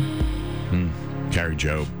Harry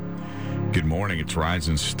Job. Good morning. It's Rise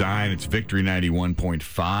and Stein. It's Victory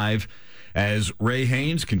 91.5 as Ray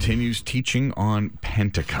Haynes continues teaching on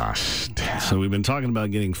Pentecost. So we've been talking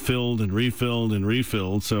about getting filled and refilled and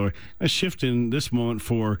refilled. So I shift in this moment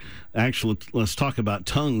for let's talk about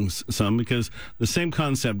tongues some, because the same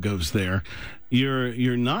concept goes there.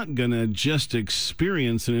 You're not going to just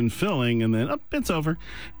experience an infilling and then, it's over.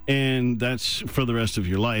 And that's for the rest of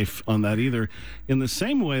your life on that either. In the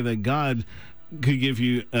same way that God could give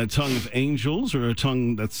you a tongue of angels or a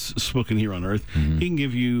tongue that's spoken here on earth. Mm-hmm. He can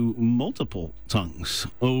give you multiple tongues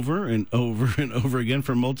over and over and over again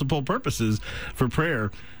for multiple purposes for prayer.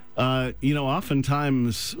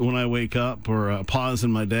 Oftentimes when I wake up or pause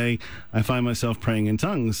in my day, I find myself praying in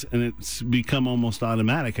tongues, and it's become almost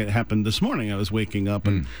automatic. It happened this morning. I was waking up,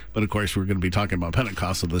 but of course we're going to be talking about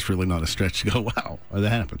Pentecost, so that's really not a stretch to go, wow, that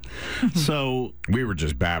happened. So we were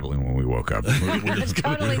just babbling when we woke up. It's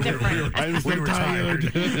totally different. I'm so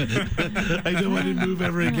tired. I don't want to move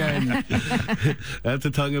ever again. That's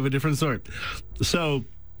a tongue of a different sort. So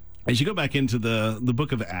as you go back into the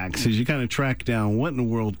book of Acts, as you kind of track down what in the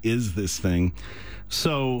world is this thing.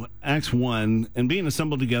 So Acts 1, and being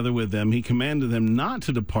assembled together with them, he commanded them not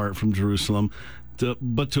to depart from Jerusalem,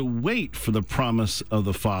 but to wait for the promise of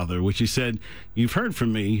the Father, which he said, "You've heard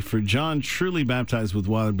from me, for John truly baptized with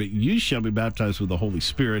water, but you shall be baptized with the Holy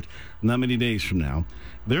Spirit not many days from now."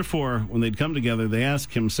 Therefore, when they'd come together, they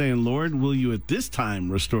asked him, saying, "Lord, will you at this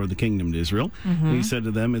time restore the kingdom to Israel?" Mm-hmm. And he said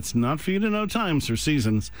to them, "It's not for you to know times or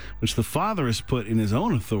seasons, which the Father has put in his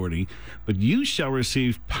own authority, but you shall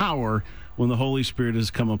receive power when the Holy Spirit has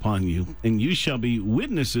come upon you, and you shall be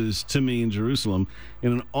witnesses to me in Jerusalem,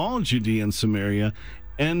 and in all Judea and Samaria,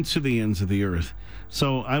 and to the ends of the earth."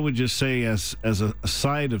 So I would just say, as a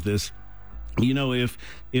side of this,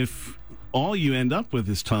 if all you end up with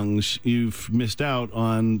is tongues, you've missed out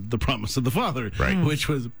on the promise of the Father, right? Which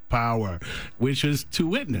was power, which was to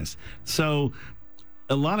witness. So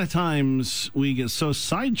a lot of times we get so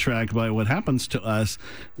sidetracked by what happens to us,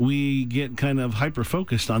 we get kind of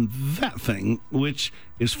hyper-focused on that thing, which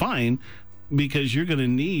is fine, because you're going to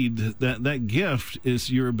need that gift is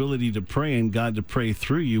your ability to pray and God to pray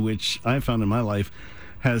through you, which I found in my life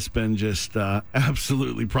has been just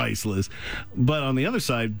absolutely priceless. But on the other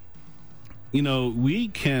side, we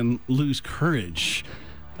can lose courage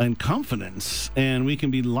and confidence, and we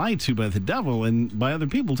can be lied to by the devil and by other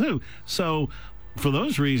people too. So for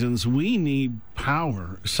those reasons, we need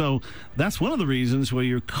power. So that's one of the reasons why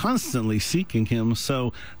you're constantly seeking him,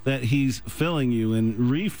 so that he's filling you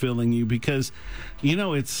and refilling you, because,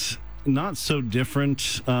 it's not so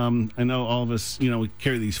different. I know all of us, we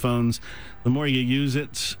carry these phones. The more you use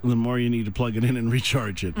it, the more you need to plug it in and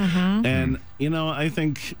recharge it. Mm-hmm. And, I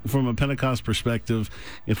think from a Pentecost perspective,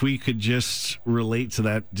 if we could just relate to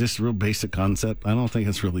that, just real basic concept, I don't think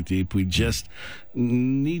it's really deep. We just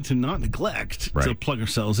need to not neglect to plug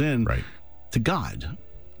ourselves in to God.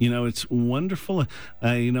 It's wonderful.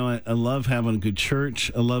 I love having a good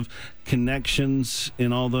church. I love connections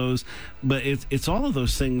in all those. But it's all of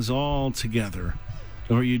those things all together,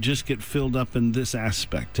 or you just get filled up in this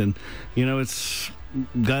aspect. And,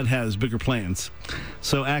 God has bigger plans.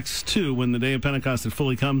 So Acts 2, when the day of Pentecost had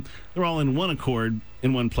fully come, they're all in one accord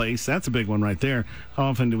in one place. That's a big one right there. How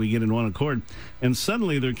often do we get in one accord? And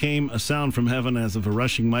suddenly there came a sound from heaven as of a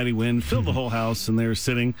rushing mighty wind, filled the whole house, and they were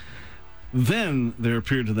sitting. Then there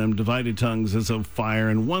appeared to them divided tongues as of fire,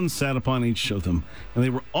 and one sat upon each of them. And they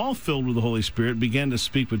were all filled with the Holy Spirit, began to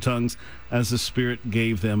speak with tongues as the Spirit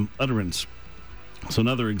gave them utterance. So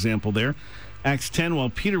another example there. Acts 10,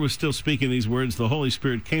 while Peter was still speaking these words, the Holy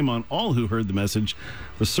Spirit came on all who heard the message.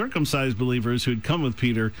 The circumcised believers who had come with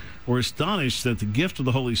Peter were astonished that the gift of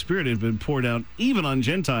the Holy Spirit had been poured out even on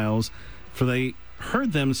Gentiles, for they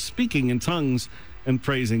heard them speaking in tongues and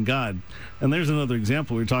praising God. And there's another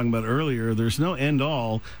example we were talking about earlier. There's no end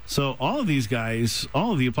all. So all of these guys,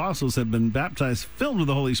 all of the apostles have been baptized, filled with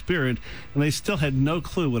the Holy Spirit, and they still had no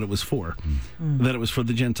clue what it was for, that it was for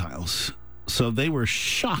the Gentiles. So they were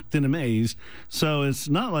shocked and amazed. So it's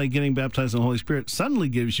not like getting baptized in the Holy Spirit suddenly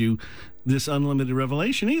gives you this unlimited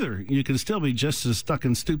revelation either. You can still be just as stuck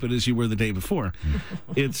and stupid as you were the day before.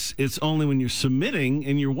 It's only when you're submitting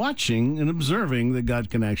and you're watching and observing that God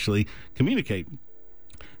can actually communicate.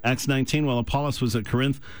 Acts 19, while Apollos was at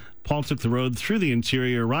Corinth, Paul took the road through the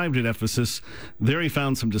interior, arrived at Ephesus. There he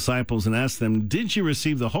found some disciples and asked them, "Did you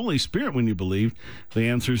receive the Holy Spirit when you believed?" The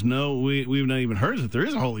answer is, "No, we've not even heard that there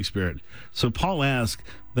is a Holy Spirit." So Paul asked,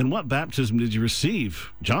 "Then what baptism did you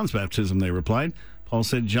receive?" "John's baptism," they replied. Paul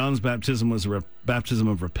said John's baptism was a baptism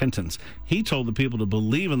of repentance. He told the people to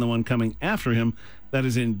believe in the one coming after him, that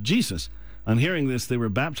is in Jesus. On hearing this, they were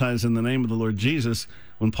baptized in the name of the Lord Jesus.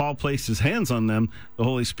 When Paul placed his hands on them, the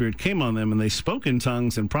Holy Spirit came on them, and they spoke in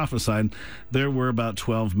tongues and prophesied. There were about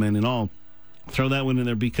 12 men in all. Throw that one in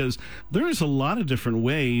there because there is a lot of different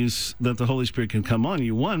ways that the Holy Spirit can come on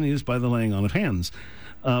you. One is by the laying on of hands.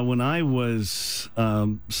 When I was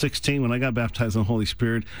 16, when I got baptized in the Holy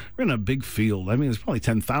Spirit, we're in a big field. I mean, there's probably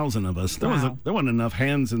 10,000 of us. There wasn't enough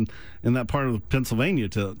hands in that part of Pennsylvania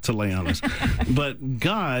to lay on us. But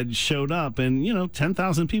God showed up, and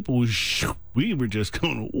 10,000 people. We were just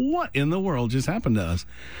going, what in the world just happened to us?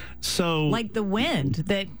 So, like the wind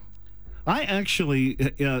that. I actually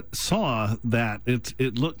saw that.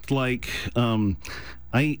 It looked like.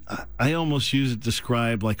 I almost used it to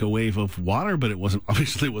describe like a wave of water, but it wasn't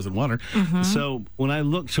water. Mm-hmm. So when I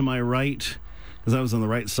looked to my right, because I was on the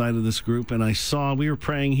right side of this group, and I saw we were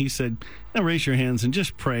praying, he said, now raise your hands and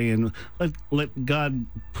just pray and let God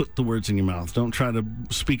put the words in your mouth. Don't try to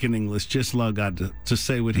speak in English. Just allow God to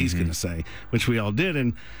say what he's going to say, which we all did.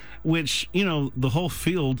 And which, the whole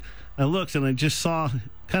field, I looked and I just saw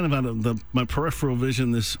kind of out of my peripheral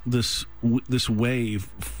vision this wave,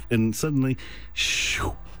 and suddenly,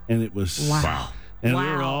 shoo, and it was wow. And we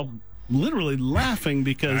were all literally laughing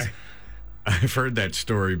because I've heard that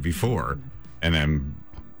story before, and I'm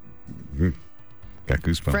got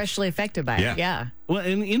goosebumps. Freshly affected by it. Yeah. Well,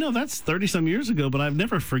 and that's 30 some years ago, but I've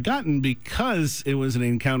never forgotten because it was an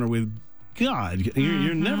encounter with God.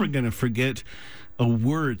 You're never going to forget a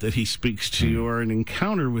word that he speaks to you or an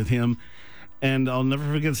encounter with him. And I'll never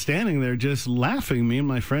forget standing there just laughing. Me and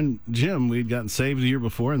my friend Jim, we'd gotten saved the year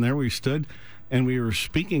before, and there we stood, and we were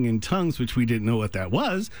speaking in tongues, which we didn't know what that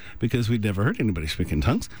was because we'd never heard anybody speak in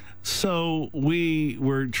tongues. So we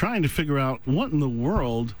were trying to figure out what in the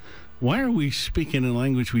world, why are we speaking in a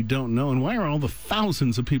language we don't know, and why are all the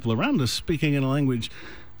thousands of people around us speaking in a language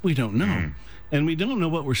we don't know? And we don't know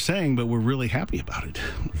what we're saying, but we're really happy about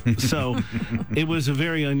it. So it was a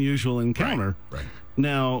very unusual encounter. Right.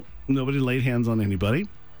 Now, nobody laid hands on anybody.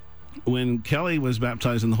 When Kelly was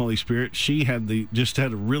baptized in the Holy Spirit, she had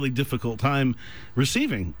a really difficult time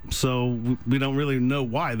receiving. So we don't really know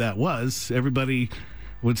why that was. Everybody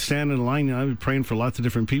would stand in a line. I was praying for lots of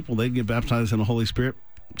different people. They'd get baptized in the Holy Spirit.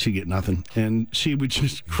 She'd get nothing. And she would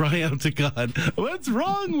just cry out to God, what's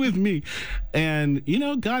wrong with me? And,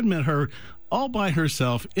 God met her all by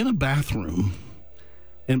herself in a bathroom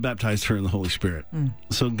and baptized her in the Holy Spirit.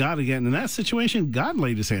 So God, again, in that situation, God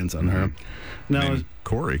laid his hands on her. Now,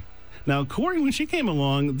 Corey, when she came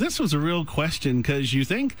along, this was a real question because you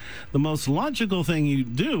think the most logical thing you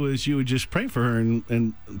do is you would just pray for her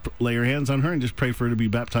and lay your hands on her and just pray for her to be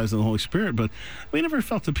baptized in the Holy Spirit. But we never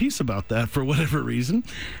felt the peace about that for whatever reason.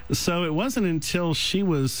 So it wasn't until she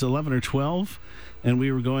was 11 or 12 and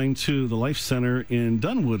we were going to the Life Center in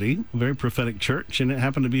Dunwoody, a very prophetic church, and it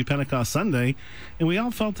happened to be Pentecost Sunday, and we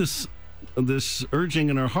all felt this urging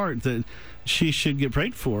in our heart that she should get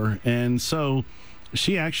prayed for. And so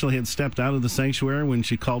she actually had stepped out of the sanctuary when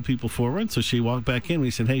she called people forward, so she walked back in.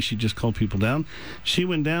 We said, hey, she just called people down. She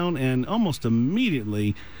went down, and almost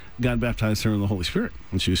immediately God baptized her in the Holy Spirit,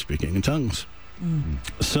 and she was speaking in tongues.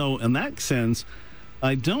 So in that sense,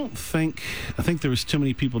 I think there was too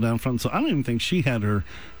many people down front, so I don't even think she had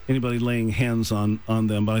anybody laying hands on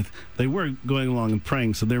them, but they were going along and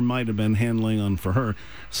praying, so there might have been hand laying on for her.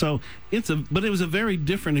 So but it was a very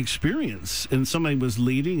different experience, and somebody was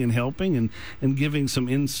leading and helping and giving some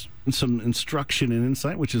instruction and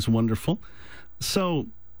insight, which is wonderful. So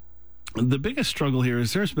the biggest struggle here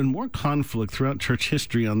is there's been more conflict throughout church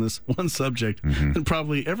history on this one subject than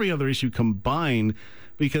probably every other issue combined,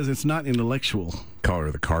 because it's not intellectual. Color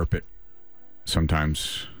of the carpet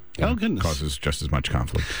sometimes causes just as much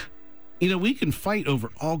conflict. We can fight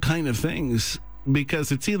over all kind of things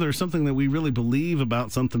because it's either something that we really believe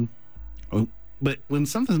about something, but when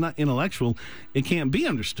something's not intellectual, it can't be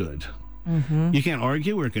understood. You can't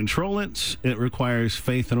argue or control it. It requires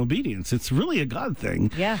faith and obedience. It's really a God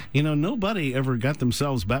thing. Yeah. Nobody ever got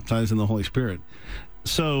themselves baptized in the Holy Spirit.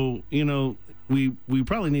 So, we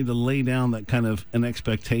probably need to lay down that kind of an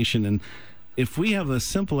expectation. And if we have a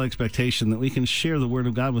simple expectation that we can share the word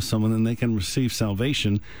of God with someone and they can receive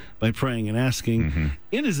salvation by praying and asking,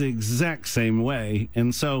 it is the exact same way.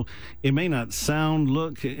 And so it may not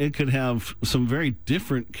it could have some very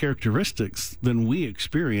different characteristics than we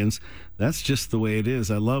experience. That's just the way it is.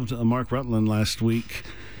 I loved Mark Rutland last week.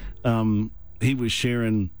 He was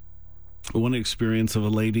sharing one experience of a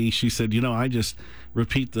lady. She said, I just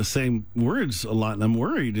repeat the same words a lot, and I'm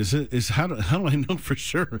worried. How do I know for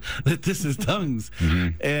sure that this is tongues?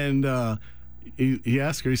 And he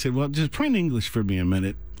asked her, he said, well, just pray in English for me a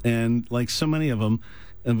minute. And like so many of them,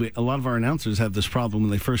 and a lot of our announcers have this problem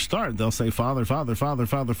when they first start. They'll say, Father, Father, Father,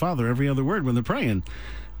 Father, Father, every other word when they're praying.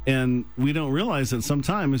 And we don't realize that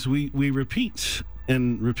sometimes we repeat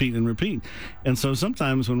and repeat and repeat. And so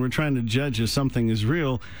sometimes when we're trying to judge if something is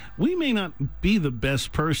real, we may not be the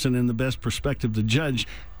best person in the best perspective to judge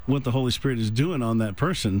what the Holy Spirit is doing on that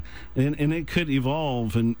person. And it could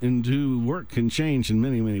evolve and do work and change in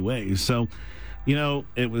many, many ways. So, you know,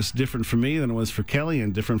 it was different for me than it was for Kelly,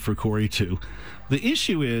 and different for Corey too. The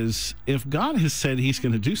issue is, if God has said he's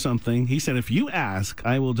going to do something, he said, if you ask,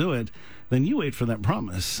 I will do it, then you wait for that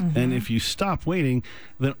promise. And if you stop waiting,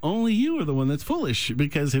 then only you are the one that's foolish,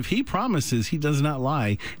 because if he promises, he does not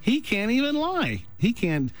lie. He can't even lie. He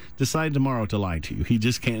can't decide tomorrow to lie to you. He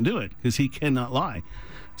just can't do it, because he cannot lie.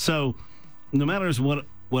 So no matter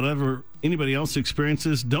whatever anybody else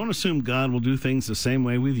experiences, don't assume God will do things the same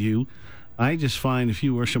way with you. I just find if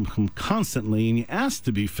you worship him constantly and you ask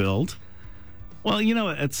to be filled, well, you know,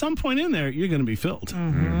 at some point in there, you're going to be filled.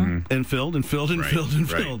 And filled and filled and filled and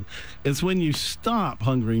filled. It's when you stop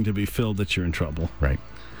hungering to be filled that you're in trouble. Right.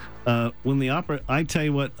 I tell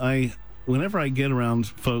you what, whenever I get around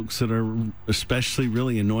folks that are especially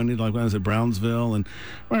really anointed, like when I was at Brownsville, and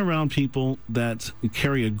I'm around people that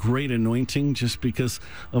carry a great anointing just because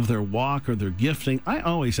of their walk or their gifting, I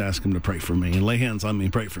always ask them to pray for me and lay hands on me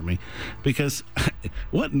and pray for me, because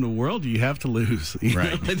what in the world do you have to lose? You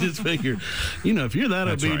know, I just figure, you know, if you're that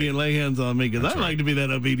obedient, lay hands on me, because I'd like to be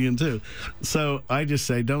that obedient too. So I just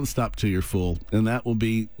say, don't stop till you're full, and that will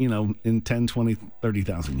be, you know, in 10, 20,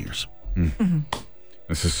 30,000 years.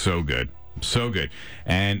 This is so good. So good.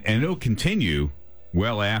 And it'll continue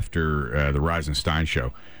well after the Rise and Stein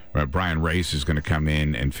show. Brian Race is going to come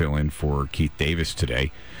in and fill in for Keith Davis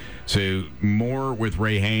today. So more with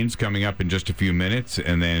Ray Haynes coming up in just a few minutes,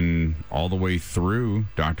 and then all the way through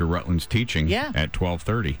Dr. Rutland's teaching at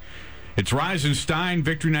 12:30. It's Rise and Stein,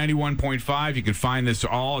 Victory 91.5. You can find this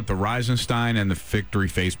all at the Rise and Stein and the Victory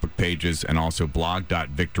Facebook pages, and also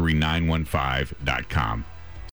blog.victory915.com.